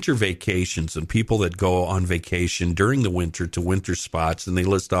winter vacations and people that go on vacation during the winter to winter spots, and they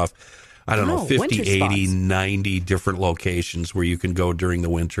list off, I don't know, Oh, 50, winter 80, spots. 90 different locations where you can go during the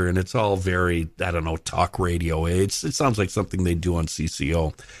winter, and it's all very, I don't know, talk radio. It sounds like something they do on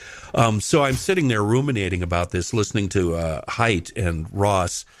CCO. So I'm sitting there ruminating about this, listening to Height and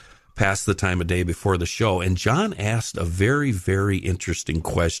Ross pass the time of day before the show, and John asked a very, very interesting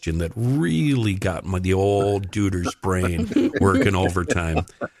question that really got the old duder's brain working overtime.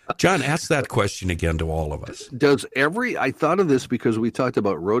 John, ask that question again to all of us. I thought of this because we talked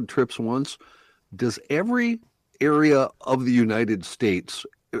about road trips once. Does every area of the United States,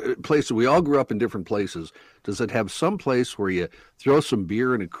 places, we all grew up in different places, does it have some place where you throw some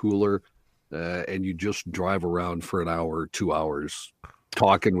beer in a cooler and you just drive around for an hour or 2 hours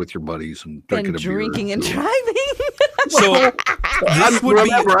talking with your buddies and drinking And a beer? drinking and driving. So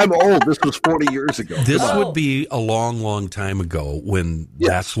I'm old. This was 40 years ago. this would be a long, long time ago when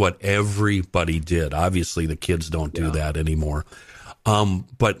that's what everybody did. Obviously, the kids don't do that anymore.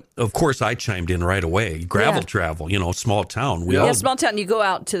 But of course, I chimed in right away. Gravel travel, small town. We all, Small town. You go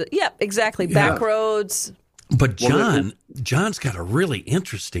out to exactly. Back roads. but John's got a really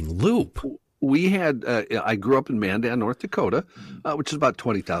interesting loop. We had, I grew up in Mandan, North Dakota, which is about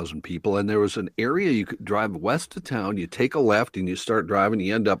 20,000 people. And there was an area you could drive west of town. You take a left and you start driving.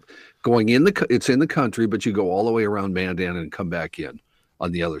 You end up going it's in the country, but you go all the way around Mandan and come back in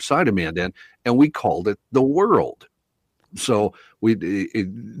on the other side of Mandan. And we called it the world. So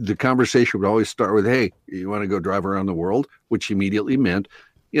the conversation would always start with, "Hey, you want to go drive around the world?" Which immediately meant,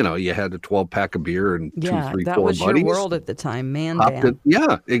 you had a 12-pack of beer and Yeah, 2, 3, that 4 was buddies. your world at the time, man.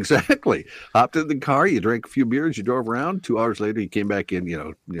 Yeah, exactly. Hopped in the car, you drank a few beers, you drove around. 2 hours later, you came back in.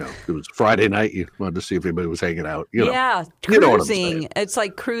 It was Friday night. You wanted to see if anybody was hanging out. Yeah, You know what I'm cruising. saying. It's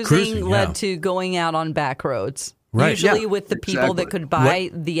like cruising led yeah. to going out on back roads. Right. Usually Yeah, with the people that exactly. could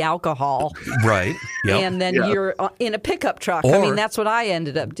buy the alcohol. Right. Yep. And then Yeah. you're in a pickup truck. I Or- mean, that's what I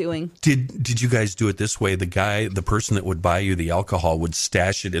ended up doing. Did you guys do it this way? The person that would buy you the alcohol would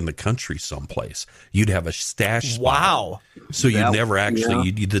stash it in the country someplace. You'd have a stash spot. Wow. So you'd That- never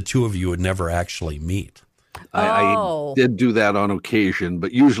actually, yeah. the two of you would never actually meet. Oh. I did do that on occasion,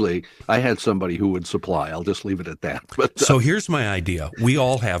 but usually I had somebody who would supply. I'll just leave it at that. But So here's my idea. We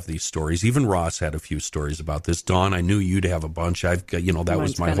all have these stories. Even Ross had a few stories about this. Dawn, I knew you'd have a bunch. I've got, that Mine's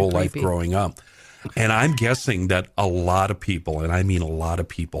was my kinda whole life creepy. growing up. And I'm guessing that a lot of people, and I mean a lot of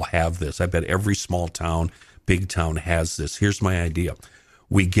people, have this. I bet every small town, big town has this. Here's my idea.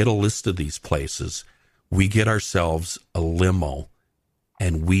 We get a list of these places. We get ourselves a limo,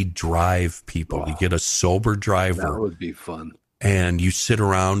 and we drive people. We get a sober driver. that would be fun. And you sit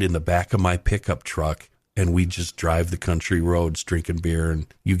around in the back of my pickup truck and we just drive the country roads drinking beer, and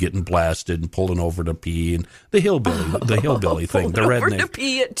you getting blasted and pulling over to pee, and the hillbilly thing, the Over redneck. to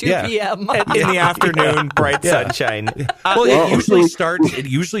pee at 2 Yeah. p.m. In the afternoon, bright sunshine. Well, it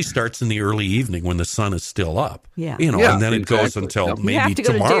usually starts in the early evening when the sun is still up. Yeah. And then it goes exactly. until Yep. maybe You have to go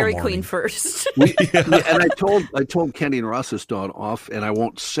to tomorrow Dairy morning. Queen first. And I told Kenny and Russ's Dawn off, and I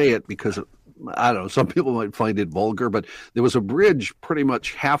won't say it because I don't know, some people might find it vulgar, but there was a bridge pretty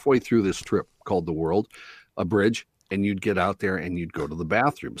much halfway through this trip called the World, a bridge, and you'd get out there and you'd go to the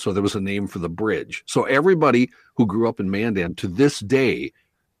bathroom. So there was a name for the bridge. So everybody who grew up in Mandan to this day,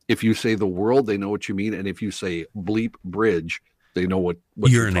 if you say the World, they know what you mean, and if you say bleep bridge, they know what you're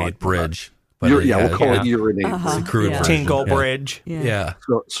Urinate talking about. bridge. But We'll call it urinate. Uh-huh. the crude Yeah. version. Tinkle Yeah. Bridge. Yeah.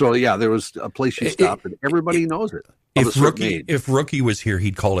 So there was a place you stopped, and everybody knows it. of a If certain age. Rookie was here,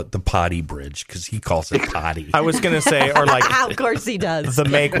 he'd call it the potty bridge because he calls it potty. I was going to say, or like Of course he does. the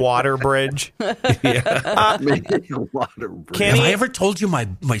Make Water Bridge. Maybe a water bridge. Kenny- Have I ever told you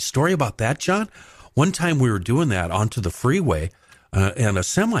my story about that, John? One time we were doing that onto the freeway, and a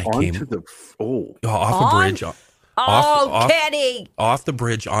semi came Onto the off a bridge. Kenny. Off the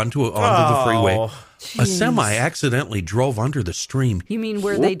bridge onto the freeway. A Jeez. semi accidentally drove under the stream. You mean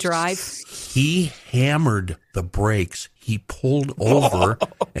where they drive? He hammered the brakes. He pulled over,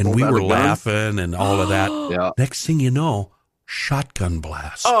 and we out were a gun? laughing and all of that. Yeah. Next thing you know, shotgun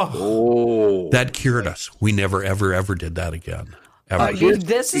blast. Oh, That cured us. We never, ever did that again. Ever.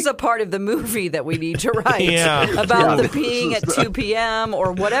 This is a part of the movie that we need to write Yeah. about Yeah. the peeing at 2 p.m.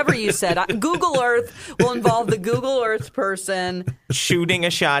 or whatever you said. Google Earth will involve the Google Earth person Shooting a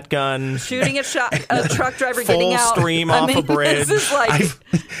shotgun. shooting a truck driver Full getting out. stream off a bridge. This is like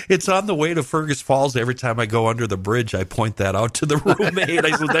It's on the way to Fergus Falls. Every time I go under the bridge, I point that out to the roommate.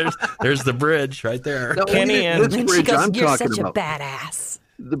 I said, "There's the bridge right there." No, Kenny and- this and she bridge goes, I'm "You're talking such a about. badass."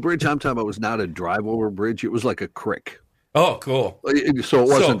 The bridge I'm talking about was not a drive-over bridge. It was like a creek. Oh, cool. So it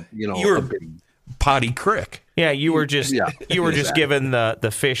wasn't, you're a big. Potty Crick. Yeah, you were just Yeah, just exactly. giving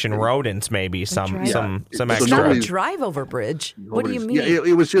the fish and rodents maybe some right. some Yeah. some So It's extra. not a nobody's- drive-over bridge. What do you mean? Yeah,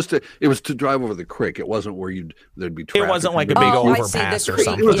 it was just it was to drive over the creek. It wasn't where there'd be traffic. It wasn't like a big Oh, I see, overpass the or creek.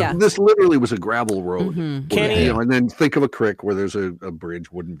 something. It was, Yeah. This literally was a gravel road. Kenny- and then think of a creek where there's a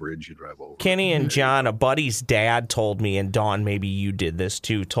bridge, wooden bridge you drive over. Kenny and John, a buddy's dad told me, and Dawn, maybe you did this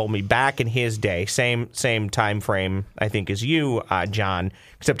too, told me back in his day, same time frame, I think, as you, John,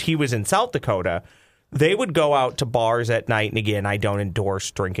 except he was in South Dakota. They would go out to bars at night, and again, I don't endorse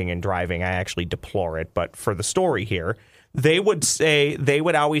drinking and driving. I actually deplore it. But for the story here, they would say they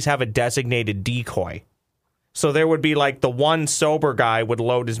would always have a designated decoy. So there would be like the one sober guy would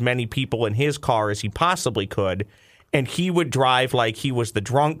load as many people in his car as he possibly could, and he would drive like he was the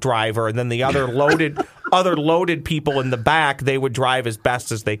drunk driver, and then the other loaded people in the back, they would drive as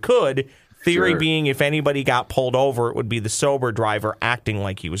best as they could. Theory Sure. being, if anybody got pulled over, it would be the sober driver acting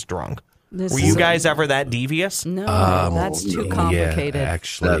like he was drunk. This Were is you a- guys ever that devious? No, that's too complicated. Yeah,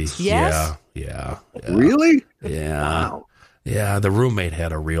 actually. Yes? Yeah. Really? Yeah. Wow. Yeah, the roommate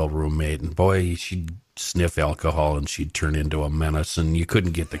had a real roommate, and boy, she'd sniff alcohol and she'd turn into a menace, and you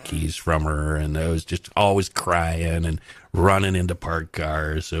couldn't get the keys from her, and it was just always crying and running into parked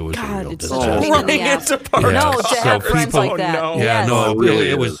cars. It was a real God, it's such a disaster. pain in the Running ass. into parked No, cars. to have So friends people- like that. Oh, no. Yeah, Yes. no, Oh, really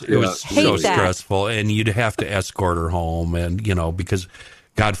it was is. so Hate that. stressful, and you'd have to escort her home, and because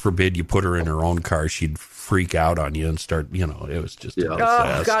God forbid you put her in her own car, she'd freak out on you and start. It was just a Yeah. Oh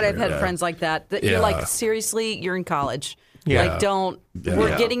disaster. God, I've had Yeah. friends like that. That Yeah. You're like, seriously, you're in college. Yeah. Like, don't. Yeah. We're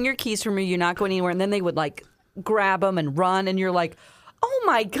Yeah. getting your keys from you. You're not going anywhere. And then they would like grab them and run, and you're like, oh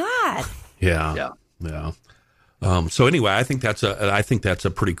my God. Yeah. So anyway, I think that's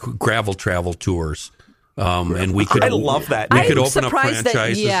a pretty cool gravel travel tours. And we could. I love that. We I'm could open up surprised that-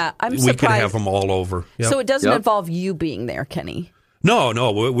 franchises. yeah, I'm we could have surprised. them all over. Yep. So it doesn't Yep. involve you being there, Kenny. No,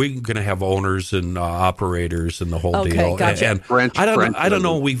 we're going to have owners and operators and the whole Okay, deal. gotcha. And French I don't vendor.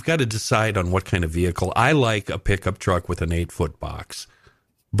 know. We've got to decide on what kind of vehicle. I like a pickup truck with an 8-foot box,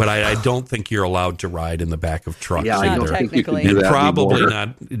 but I don't think you're allowed to ride in the back of trucks Yeah, I Not don't either. think you can technically. do And that probably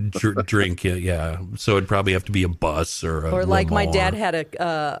anymore. not drink it. Yeah, so it'd probably have to be a bus or a Or like my limo dad or- had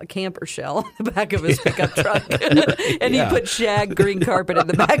a camper shell in the back of his pickup truck, and Yeah. he put shag green carpet in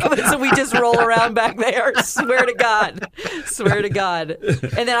the back of it, so we just roll around back there. Swear to God.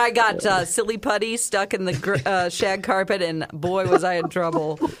 And then I got silly putty stuck in the shag carpet, and boy was I in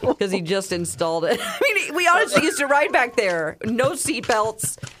trouble because he just installed it. I mean, we honestly used to ride back there, no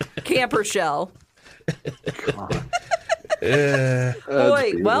seatbelts, camper shell.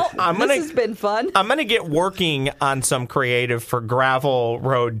 Boy, well, this has been fun. I'm going to get working on some creative for gravel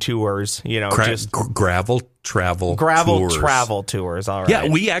road tours. Just gravel travel tours. All right. Yeah,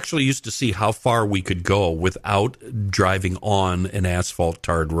 we actually used to see how far we could go without driving on an asphalt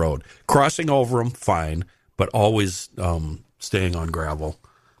tarred road. Crossing over them, fine, but always staying on gravel.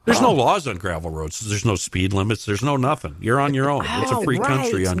 There's no laws on gravel roads. There's no speed limits. There's no nothing. You're on your own. It's a free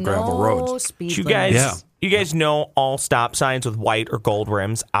country on gravel roads. You guys know all stop signs with white or gold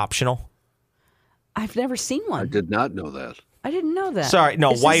rims optional? I've never seen one. I did not know that. I didn't know that. Sorry,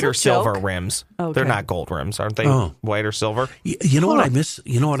 no, Is white this or a silver joke? rims. Okay. They're not gold rims, aren't they? Oh. White or silver? You know what I miss?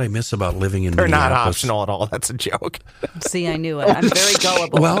 You know what I miss about living in They're not Minneapolis? optional at all. That's a joke. See, I knew it. I'm very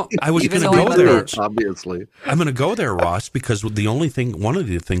gullible. Well, I was Even going to though go I'm a there. bitch. Obviously. I'm going to go there, Ross, because one of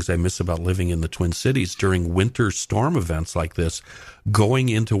the things I miss about living in the Twin Cities during winter storm events like this, going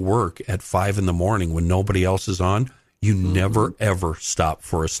into work at 5 a.m. when nobody else is on, you never ever stop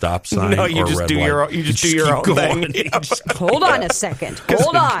for a stop sign. No, you or just red do light. your you just do your own keep thing. going. Hold on a second.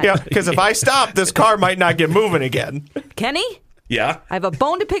 Hold on. Yeah, because if I stop, this car might not get moving again. Kenny, Yeah. I have a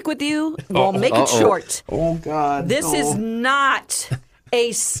bone to pick with you. We'll make it short. Oh God. This is not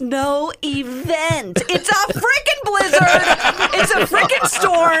a snow event. It's a freaking blizzard. It's a freaking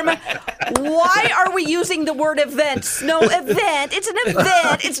storm. Why are we using the word event? Snow event. It's an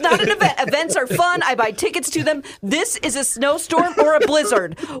event. It's not an event. Events are fun. I buy tickets to them. This is a snowstorm or a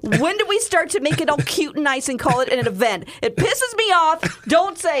blizzard. When do we start to make it all cute and nice and call it an event? It pisses me off.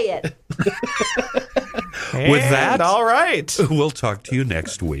 Don't say it. With that, all right. We'll talk to you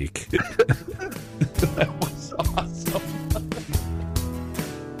next week. That was awesome.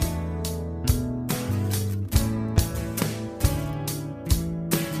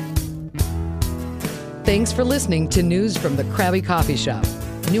 Thanks for listening to News from the Krabby Coffee Shop.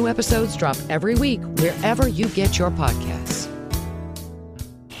 New episodes drop every week wherever you get your podcasts.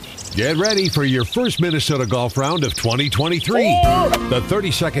 Get ready for your first Minnesota Golf Round of 2023. The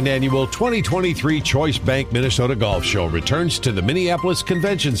 32nd annual 2023 Choice Bank Minnesota Golf Show returns to the Minneapolis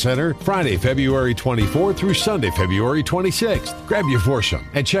Convention Center Friday, February 24th through Sunday, February 26th. Grab your foursome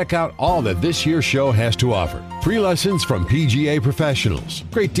and check out all that this year's show has to offer. Free lessons from PGA professionals,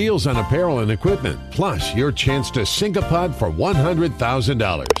 great deals on apparel and equipment, plus your chance to sink a putt for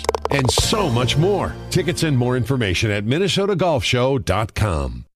 $100,000. And so much more. Tickets and more information at minnesotagolfshow.com.